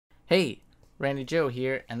Hey, Randy Joe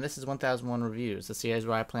here, and this is 1001 Reviews, the series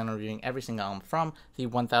where I plan on reviewing every single album from the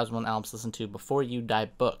 1001 Albums Listened to Before You Die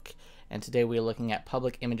book. And today we are looking at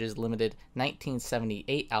Public Image's Limited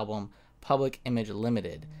 1978 album, Public Image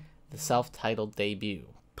Limited, the self-titled debut.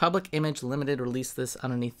 Public Image Limited released this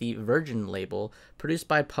underneath the Virgin label, produced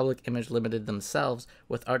by Public Image Limited themselves,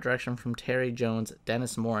 with art direction from Terry Jones,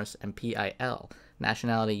 Dennis Morris, and PIL,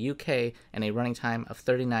 nationality UK, and a running time of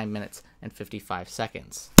 39 minutes and 55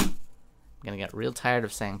 seconds. I'm gonna get real tired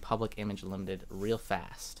of saying Public Image Limited real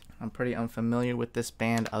fast. I'm pretty unfamiliar with this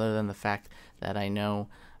band other than the fact that I know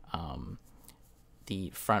the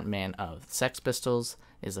frontman of Sex Pistols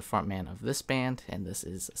is the frontman of this band, and this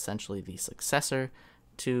is essentially the successor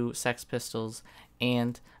to Sex Pistols,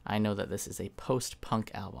 and I know that this is a post-punk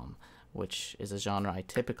album, which is a genre I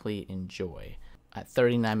typically enjoy. At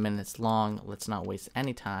 39 minutes long, let's not waste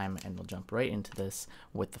any time, and we'll jump right into this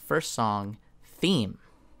with the first song, Theme.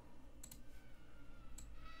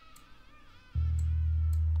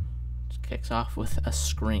 Kicks off with a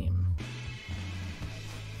scream.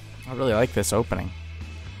 I really like this opening.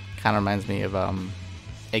 Kind of reminds me of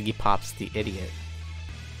Iggy Pop's The Idiot.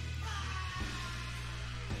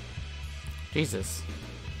 Jesus.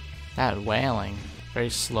 That wailing. Very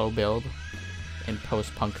slow build in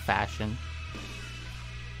post-punk fashion.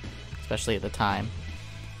 Especially at the time.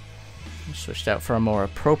 I switched out for a more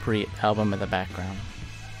appropriate album in the background.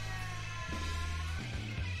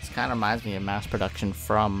 Kind of reminds me of Mass Production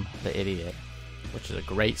from The Idiot, which is a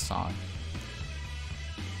great song.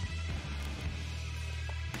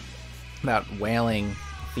 That wailing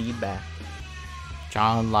feedback.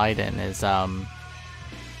 John Lydon is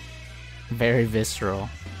very visceral,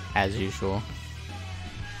 as usual.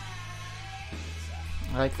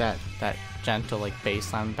 I like that gentle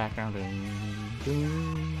bass line in the background.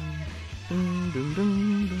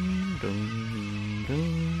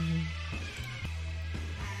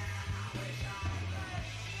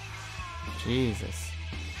 Jesus.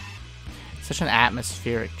 Such an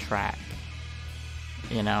atmospheric track.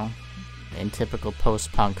 You know? In typical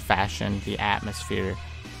post-punk fashion, the atmosphere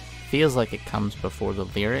feels like it comes before the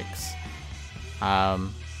lyrics.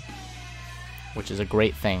 Which is a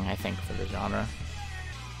great thing, I think, for the genre.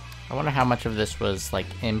 I wonder how much of this was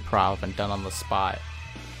improv and done on the spot.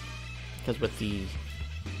 Because with the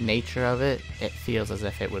nature of it, it feels as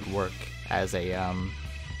if it would work as a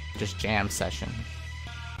just jam session.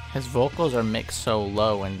 His vocals are mixed so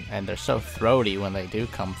low and they're so throaty when they do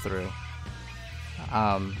come through.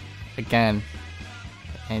 Again,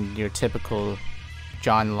 in your typical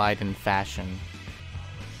John Lydon fashion.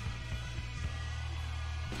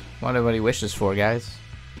 Wonder what he wishes for, guys.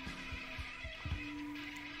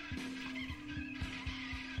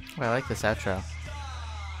 Oh, I like this outro.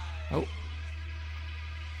 Oh.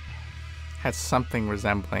 Had something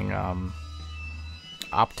resembling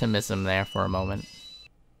optimism there for a moment.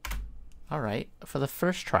 Alright, for the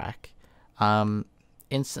first track,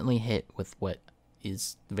 instantly hit with what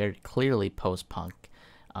is very clearly post-punk,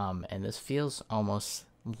 and this feels almost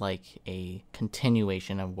like a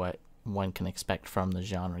continuation of what one can expect from the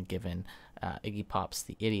genre, given Iggy Pop's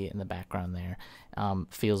The Idiot in the background there.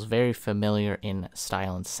 Feels very familiar in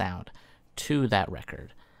style and sound to that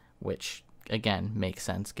record, which, again, makes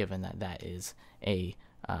sense given that that is a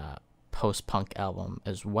post-punk album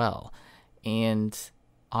as well. And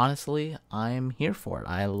honestly, I'm here for it.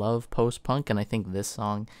 I love post-punk, and I think this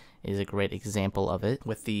song is a great example of it,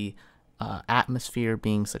 with the atmosphere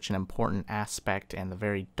being such an important aspect and the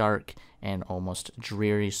very dark and almost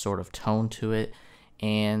dreary sort of tone to it.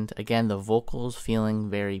 And again, the vocals feeling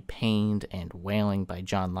very pained and wailing by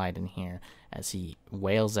John Lydon here as he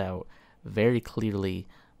wails out very clearly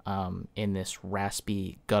in this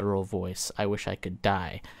raspy, guttural voice, "I wish I could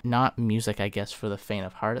die." Not music, I guess, for the faint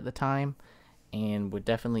of heart at the time, and would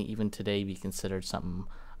definitely even today be considered something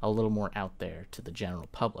a little more out there to the general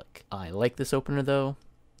public. I like this opener though.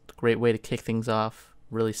 It's a great way to kick things off.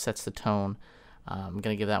 Really sets the tone. I'm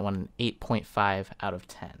going to give that one an 8.5 out of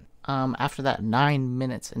 10. After that 9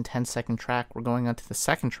 minutes and 10-second track, we're going on to the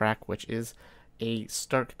second track, which is a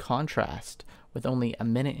stark contrast with only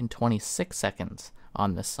 1 minute and 26 seconds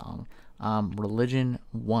on this song. Religion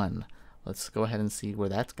 1. Let's go ahead and see where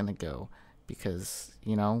that's going to go, because,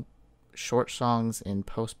 you know, short songs in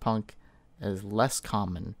post-punk is less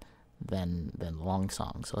common than long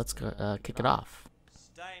songs. So let's go, kick it off.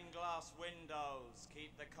 Stained glass windows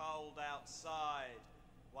keep the cold outside,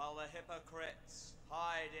 while the hypocrites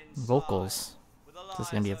hide inside. Vocals. Is this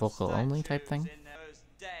going to be a vocal only type thing?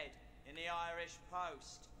 Dead in the Irish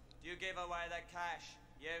Post. You give away the cash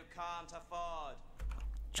you can't afford.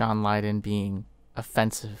 John Lydon being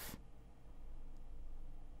offensive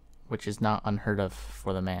which is not unheard of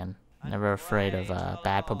for the man. Never afraid of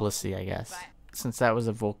bad publicity, I guess. Since that was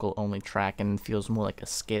a vocal-only track and feels more like a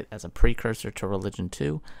skit as a precursor to Religion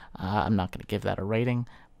 2, I'm not going to give that a rating,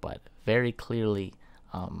 but very clearly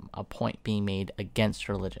a point being made against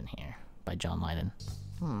Religion here by John Lydon.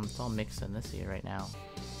 It's all mixed in this ear right now.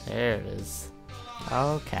 There it is.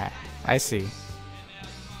 Okay, I see.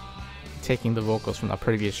 Taking the vocals from the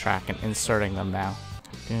previous track and inserting them now.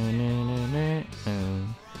 I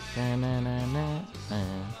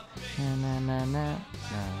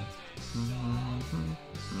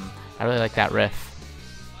really like that riff.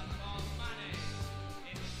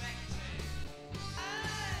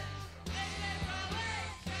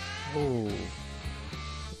 Ooh,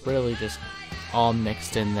 really just all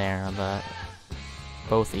mixed in there on the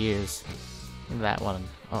both ears. Look at that one.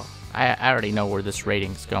 Oh, I already know where this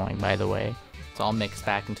rating's going, by the way. It's all mixed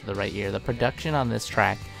back into the right ear. The production on this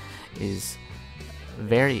track is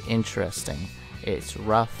very interesting. It's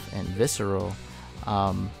rough and visceral,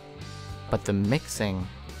 but the mixing,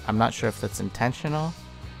 I'm not sure if that's intentional,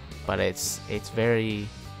 but it's very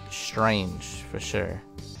strange for sure.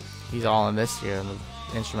 He's all in this ear, and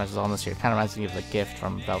the instruments is all in this ear. Kind of reminds me of The Gift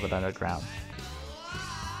from Velvet Underground.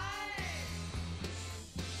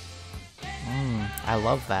 I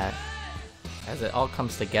love that. As it all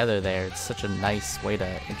comes together there, it's such a nice way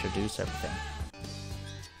to introduce everything.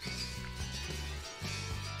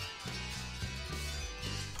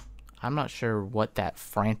 I'm not sure what that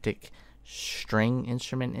frantic string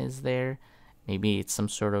instrument is there. Maybe it's some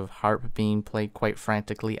sort of harp being played quite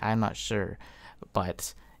frantically. I'm not sure.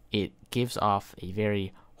 But it gives off a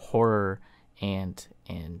very horror and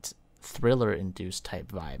thriller-induced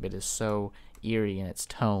type vibe. It is so eerie in its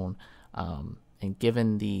tone. And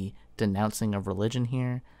given the denouncing of religion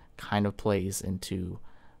here, kind of plays into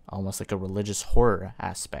almost like a religious horror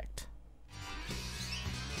aspect.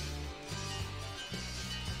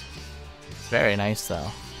 Very nice though.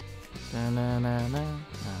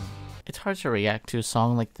 It's hard to react to a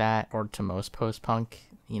song like that, or to most post-punk,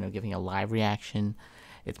 giving a live reaction.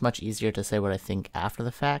 It's much easier to say what I think after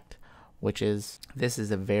the fact, which is, this is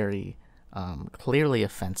a very clearly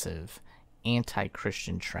offensive,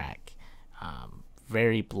 anti-Christian track.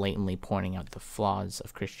 Very blatantly pointing out the flaws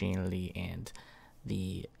of Christianity and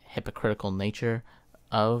the hypocritical nature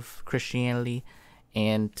of Christianity,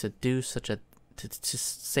 and to do such a to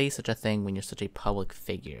say such a thing when you're such a public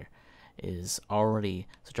figure is already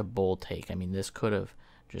such a bold take. I mean, this could have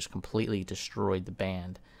just completely destroyed the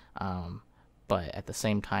band, but at the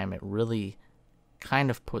same time, it really kind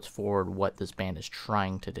of puts forward what this band is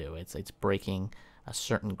trying to do. It's breaking a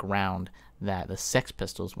certain ground that the Sex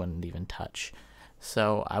Pistols wouldn't even touch.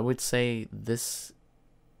 So I would say this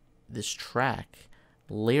track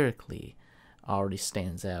lyrically already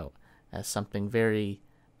stands out as something very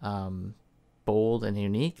bold and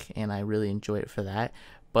unique, and I really enjoy it for that.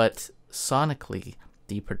 But sonically,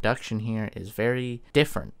 the production here is very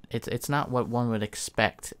different. It's not what one would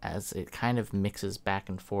expect, as it kind of mixes back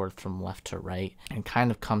and forth from left to right and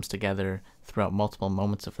kind of comes together throughout multiple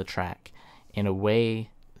moments of the track in a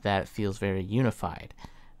way that feels very unified.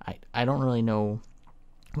 I don't really know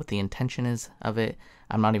what the intention is of it.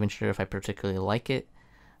 I'm not even sure if I particularly like it,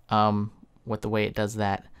 with the way it does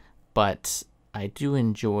that, but I do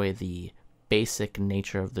enjoy the basic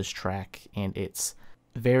nature of this track and its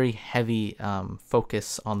very heavy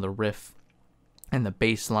focus on the riff and the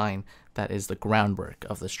bass line that is the groundwork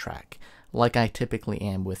of this track, like I typically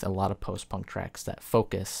am with a lot of post-punk tracks that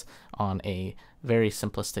focus on a very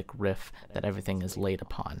simplistic riff that everything is laid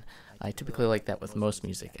upon. I typically like that with most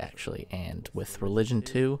music, actually, and with Religion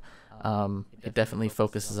 2, it definitely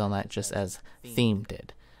focuses on that just as Theme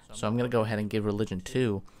did. So I'm going to go ahead and give Religion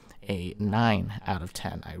 2 a 9 out of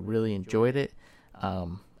 10. I really enjoyed it.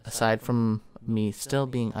 Aside from me still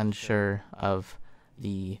being unsure of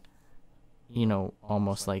the,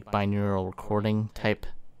 almost like binaural recording type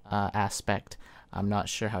aspect, I'm not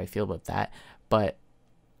sure how I feel about that. But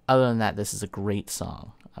other than that, this is a great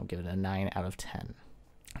song. I'll give it a 9 out of 10.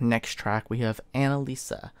 Next track, we have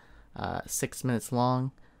Annalisa, 6 minutes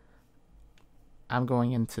long. I'm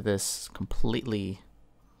going into this completely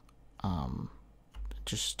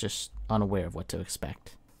just unaware of what to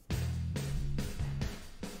expect.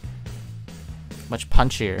 Much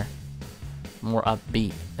punchier, more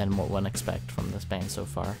upbeat than what one expect from this band so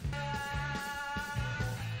far.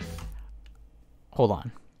 Hold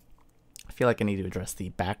on. I feel like I need to address the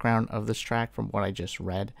background of this track from what I just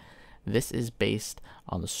read. This is based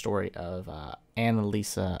on the story of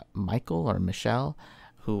Annalisa Michelle,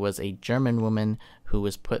 who was a German woman who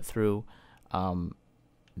was put through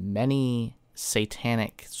many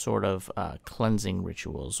satanic sort of cleansing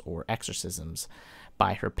rituals or exorcisms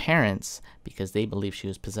by her parents because they believed she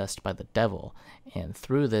was possessed by the devil. And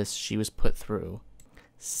through this, she was put through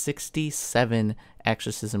 67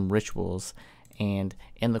 exorcism rituals, and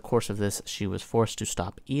in the course of this, she was forced to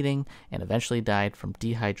stop eating and eventually died from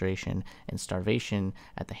dehydration and starvation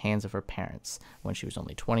at the hands of her parents when she was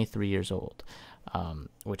only 23 years old,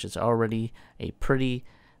 which is already a pretty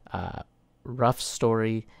rough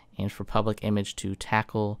story. And for Public Image to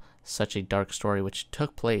tackle such a dark story, which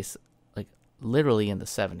took place like literally in the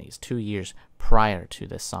 70s, 2 years prior to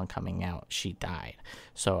this song coming out, she died.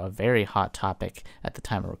 So a very hot topic at the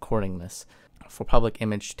time of recording this. For Public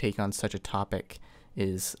Image to take on such a topic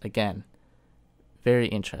is, again, very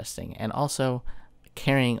interesting. And also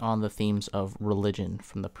carrying on the themes of religion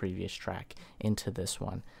from the previous track into this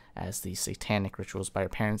one, as the satanic rituals by her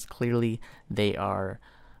parents. Clearly, they are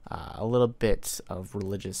a little bit of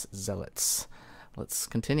religious zealots. Let's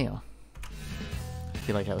continue. I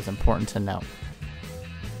feel like that was important to note.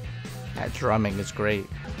 That drumming is great.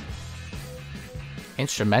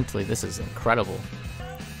 Instrumentally, this is incredible.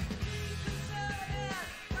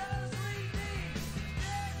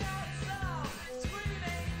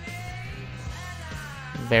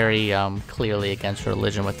 Very clearly against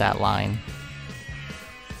religion with that line.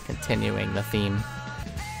 Continuing the theme.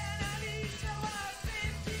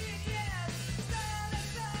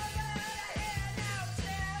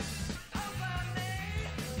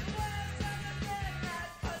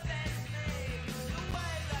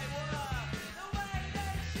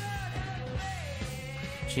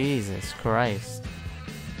 Jesus Christ.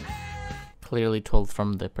 Clearly told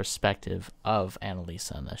from the perspective of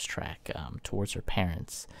Annalisa in this track, towards her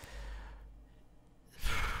parents.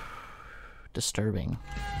 Disturbing.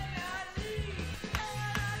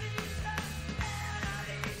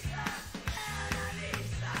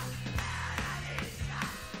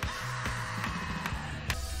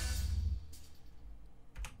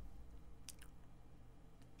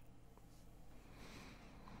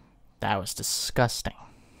 That was disgusting.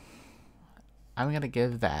 I'm going to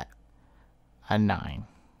give that a 9.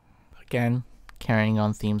 Again, carrying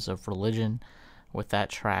on themes of religion with that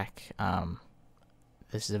track.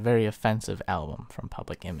 This is a very offensive album from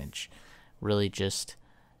Public Image. Really just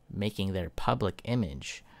making their public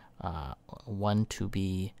image one to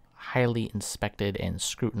be highly inspected and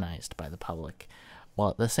scrutinized by the public, while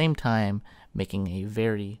at the same time making a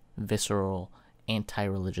very visceral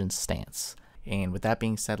anti-religion stance. And with that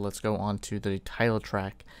being said, let's go on to the title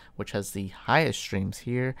track, which has the highest streams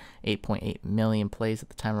here, 8.8 million plays at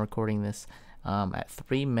the time of recording this, at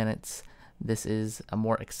 3 minutes. This is a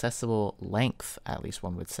more accessible length, at least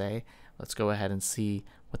one would say. Let's go ahead and see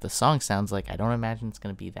what the song sounds like. I don't imagine it's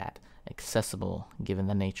going to be that accessible, given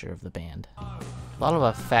the nature of the band. A lot of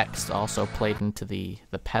effects also played into the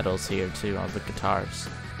pedals here, too, of the guitars.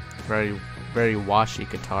 Very, very washy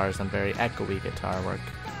guitars and very echoey guitar work.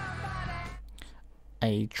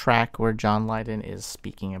 A track where John Lydon is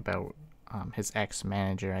speaking about his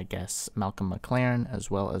ex-manager, I guess, Malcolm McLaren, as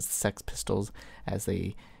well as the Sex Pistols, as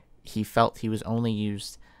he felt he was only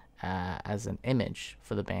used as an image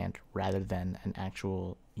for the band rather than an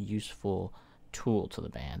actual useful tool to the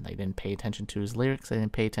band. They didn't pay attention to his lyrics. They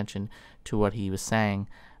didn't pay attention to what he was saying.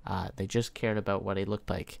 They just cared about what he looked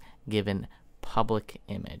like given public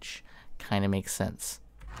image. Kind of makes sense.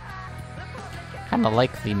 Kind of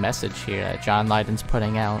like the message here that John Lydon's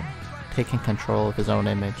putting out, taking control of his own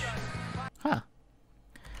image. Huh.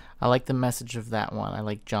 I like the message of that one. I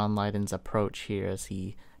like John Lydon's approach here as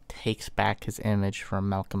he takes back his image from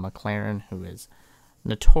Malcolm McLaren, who is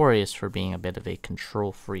notorious for being a bit of a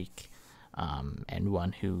control freak, and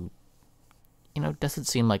one who, doesn't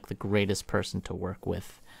seem like the greatest person to work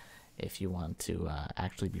with if you want to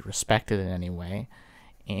actually be respected in any way.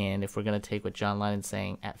 And if we're going to take what John Lydon's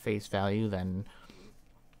saying at face value, then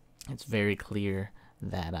it's very clear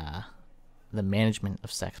that the management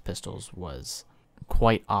of Sex Pistols was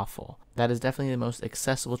quite awful. That is definitely the most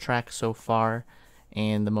accessible track so far,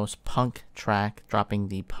 and the most punk track, dropping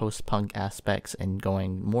the post-punk aspects and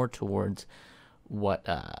going more towards what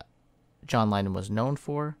John Lydon was known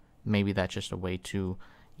for. Maybe that's just a way to,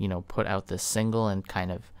 put out this single and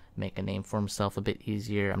kind of make a name for himself a bit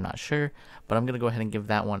easier. I'm not sure, but I'm going to go ahead and give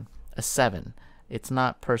that one a 7. It's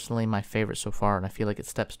not personally my favorite so far, and I feel like it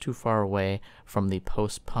steps too far away from the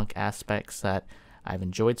post-punk aspects that I've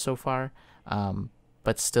enjoyed so far,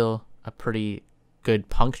 but still a pretty good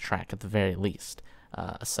punk track at the very least.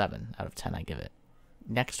 A 7 out of 10 I give it.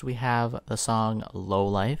 Next we have the song Low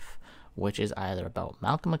Life, which is either about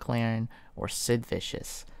Malcolm McLaren or Sid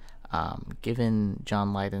Vicious. Given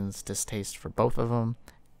John Lydon's distaste for both of them,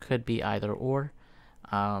 could be either or.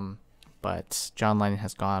 But John Lennon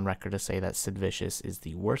has gone on record to say that Sid Vicious is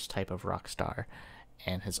the worst type of rock star,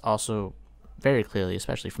 and has also very clearly,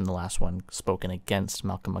 especially from the last one, spoken against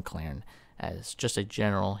Malcolm McLaren as just a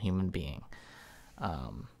general human being.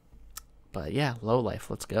 But yeah, Lowlife,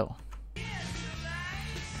 let's go.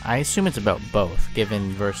 I assume it's about both,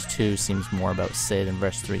 given verse 2 seems more about Sid and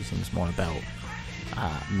verse 3 seems more about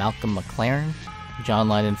Malcolm McLaren. John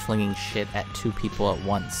Lennon flinging shit at two people at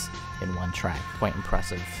once in one track. Quite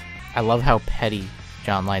impressive. I love how petty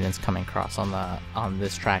John Lydon's coming across on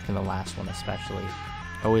this track and the last one especially.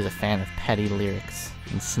 Always a fan of petty lyrics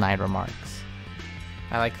and snide remarks.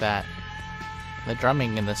 I like that. The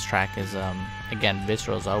drumming in this track is, again,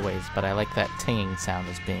 visceral as always, but I like that tinging sound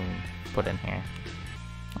that's being put in here.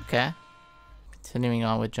 Okay. Continuing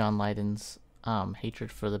on with John Lydon's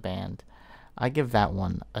hatred for the band. I give that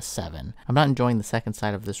one a 7. I'm not enjoying the second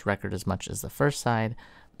side of this record as much as the first side.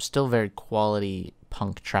 Still very quality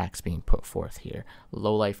punk tracks being put forth here.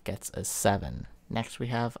 Lowlife gets a 7. Next we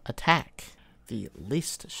have Attack, the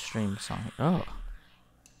least streamed song. Oh.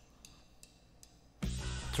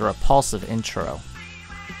 It's a repulsive intro.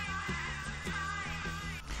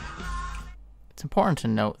 It's important to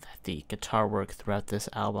note that the guitar work throughout this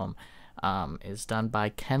album is done by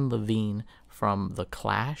Ken Levine from The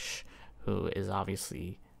Clash, who is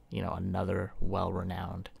obviously, you know, another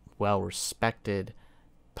well-renowned, well-respected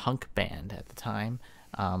punk band at the time.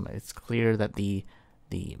 It's clear that the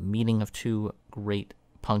meeting of two great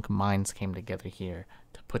punk minds came together here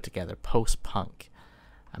to put together post-punk.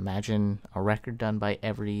 Imagine a record done by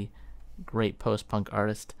every great post-punk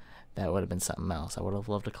artist. That would have been something else. I would have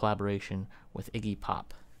loved a collaboration with Iggy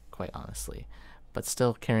Pop, quite honestly. But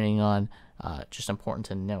still carrying on, just important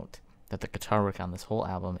to note that the guitar work on this whole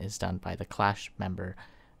album is done by the Clash member,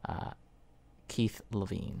 Keith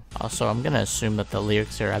Levine. Also, I'm going to assume that the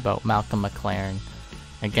lyrics are about Malcolm McLaren.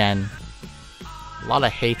 Again, a lot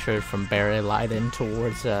of hatred from Barry Lyndon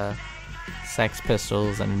towards Sex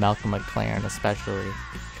Pistols and Malcolm McLaren especially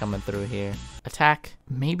coming through here. Attack,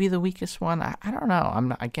 maybe the weakest one. I don't know. I'm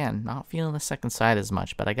not, again, not feeling the second side as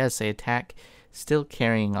much, but I gotta say Attack still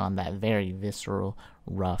carrying on that very visceral,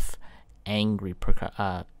 rough, angry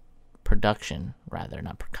production, rather,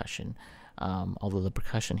 not percussion. Although the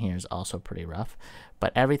percussion here is also pretty rough.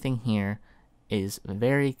 But everything here is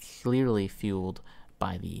very clearly fueled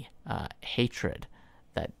by the hatred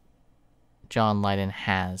that John Lydon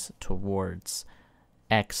has towards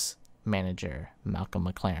ex-manager Malcolm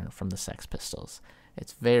McLaren from the Sex Pistols.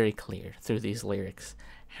 It's very clear through these lyrics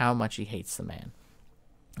how much he hates the man.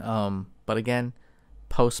 But again,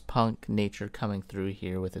 post-punk nature coming through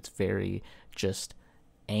here with its very just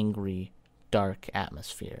angry, dark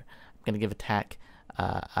atmosphere. I'm going to give Attack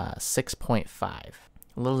a 6.5.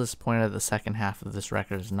 A little disappointed that the second half of this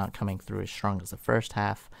record is not coming through as strong as the first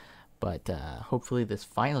half, but hopefully this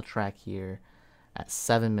final track here at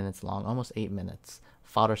 7 minutes long, almost 8 minutes,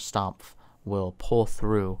 Falter Stomp will pull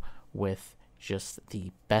through with just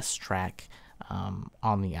the best track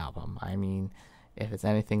on the album. I mean, if it's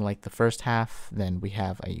anything like the first half, then we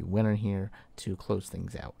have a winner here to close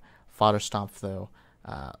things out. Falter Stomp, though,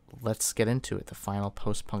 let's get into it. The final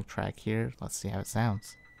post-punk track here. Let's see how it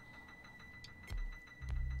sounds.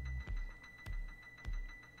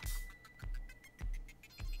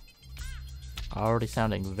 Already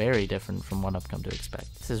sounding very different from what I've come to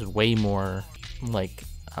expect. This is way more like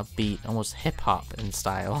upbeat, almost hip-hop in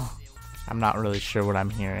style. I'm not really sure what I'm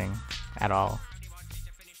hearing at all.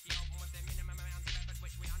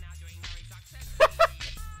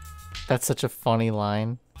 That's such a funny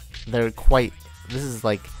line. They're quite... This is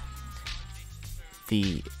like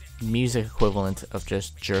the music equivalent of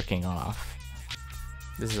just jerking off.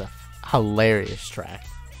 This is a hilarious track.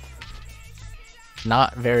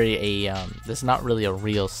 Not very this is not really a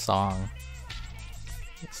real song.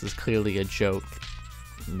 This is clearly a joke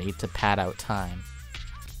made to pad out time.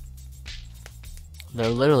 They're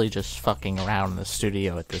literally just fucking around in the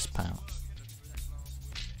studio at this point.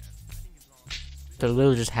 They're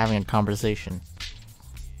literally just having a conversation.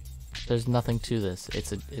 There's nothing to this.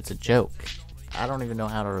 It's a joke. I don't even know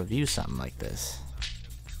how to review something like this.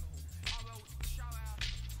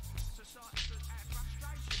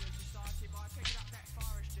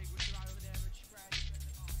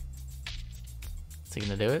 Is he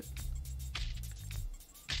gonna do it?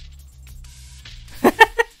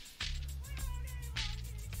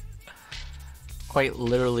 Quite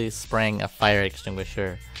literally spraying a fire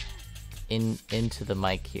extinguisher into the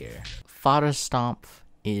mic here. Falter Stomp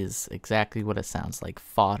is exactly what it sounds like.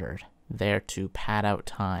 Fodder, there to pad out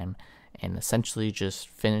time and essentially just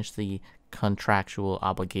finish the contractual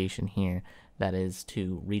obligation here that is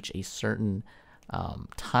to reach a certain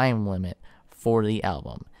time limit for the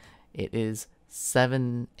album. It is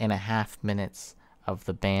 7.5 minutes of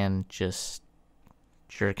the band just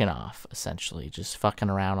jerking off, essentially, just fucking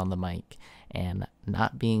around on the mic and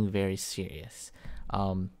not being very serious.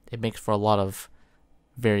 It makes for a lot of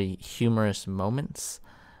very humorous moments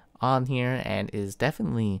on here, and is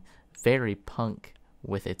definitely very punk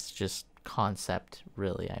with its just concept,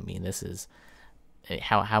 really. I mean, this is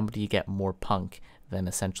how do you get more punk than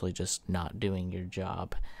essentially just not doing your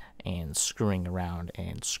job and screwing around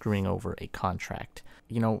and screwing over a contract?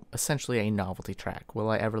 You know, essentially a novelty track. Will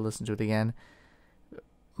I ever listen to it again?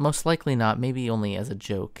 Most likely not, maybe only as a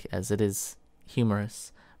joke, as it is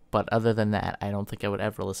humorous. But other than that, I don't think I would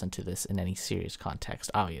ever listen to this in any serious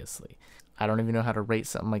context, obviously. I don't even know how to rate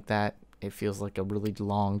something like that. It feels like a really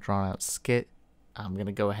long, drawn-out skit. I'm going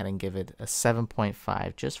to go ahead and give it a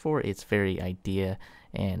 7.5 just for its very idea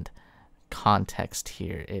and context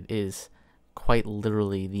here. It is quite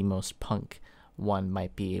literally the most punk one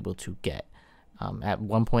might be able to get. At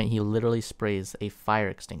one point, he literally sprays a fire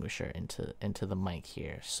extinguisher into the mic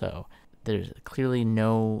here. So there's clearly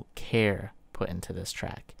no care put into this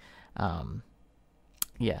track.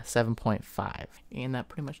 Yeah, 7.5. And that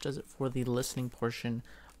pretty much does it for the listening portion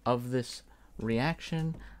of this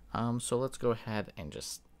reaction. So let's go ahead and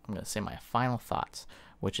I'm going to say my final thoughts,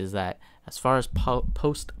 which is that as far as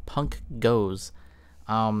post-punk goes,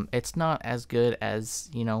 it's not as good as,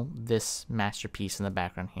 you know, this masterpiece in the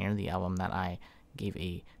background here, the album that I gave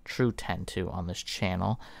a true 10 to on this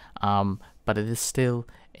channel. But it is still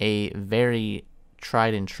a very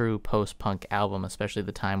tried and true post-punk album, especially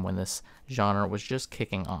the time when this genre was just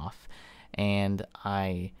kicking off. And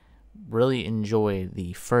I really enjoy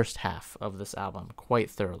the first half of this album quite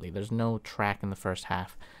thoroughly. There's no track in the first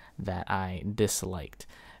half that I disliked,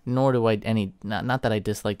 nor do I not that I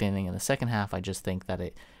disliked anything in the second half. I just think that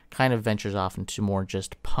it kind of ventures off into more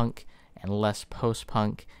just punk and less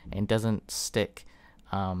post-punk, and doesn't stick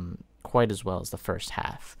quite as well as the first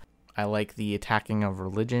half. I like the attacking of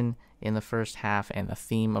religion in the first half and the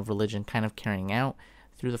theme of religion kind of carrying out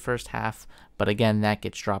through the first half, but again, that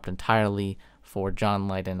gets dropped entirely for John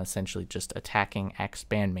Lydon essentially just attacking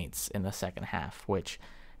ex-bandmates in the second half, which,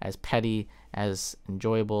 as petty, as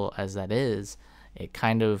enjoyable as that is, it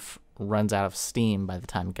kind of runs out of steam by the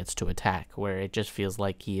time it gets to attack, where it just feels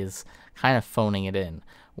like he is kind of phoning it in,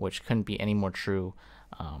 which couldn't be any more true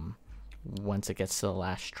once it gets to the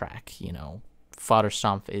last track. You know, Fodder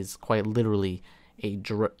Stomp is quite literally a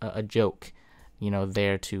joke, you know,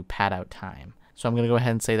 there to pad out time. So I'm going to go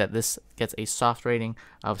ahead and say that this gets a soft rating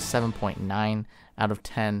of 7.9 out of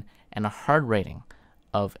 10 and a hard rating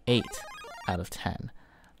of 8 out of 10.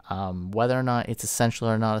 Whether or not it's essential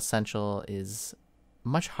or not essential is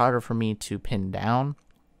much harder for me to pin down,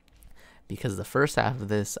 because the first half of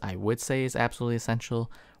this I would say is absolutely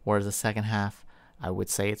essential, whereas the second half I would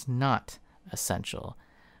say it's not essential,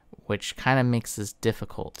 which kind of makes this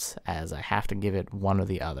difficult, as I have to give it one or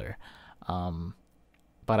the other.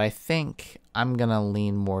 But I think I'm going to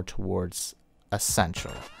lean more towards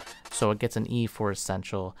essential. So it gets an E for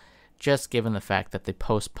essential, just given the fact that the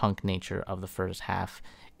post-punk nature of the first half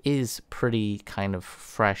is pretty kind of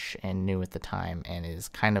fresh and new at the time, and is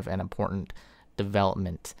kind of an important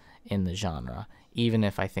development in the genre, even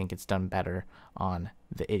if I think it's done better on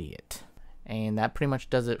The Idiot. And that pretty much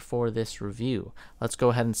does it for this review. Let's go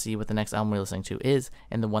ahead and see what the next album we're listening to is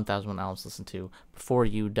in the 1001 Albums Listened To Before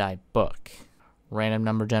You Die book. Random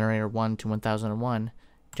number generator 1 to 1001.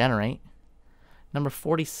 Generate. Number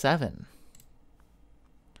 47.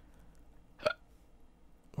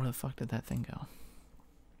 Where the fuck did that thing go?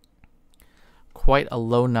 Quite a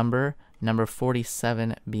low number. Number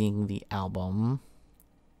 47 being the album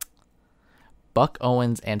Buck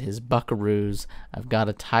Owens and His Buckaroos. I've Got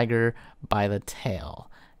a Tiger by the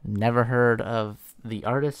Tail. Never heard of the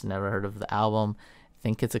artist, never heard of the album.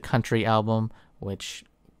 Think it's a country album, which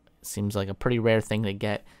seems like a pretty rare thing to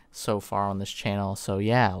get so far on this channel. So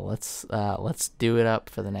yeah, let's do it up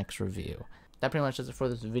for the next review. That pretty much does it for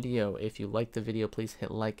this video. If you liked the video, please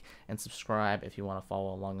hit like and subscribe if you want to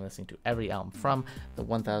follow along listening to every album from the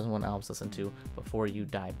 1001 Albums Listened To Before You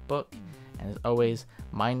Die book. And as always,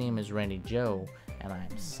 my name is Randy Joe, and I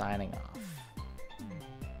am signing off.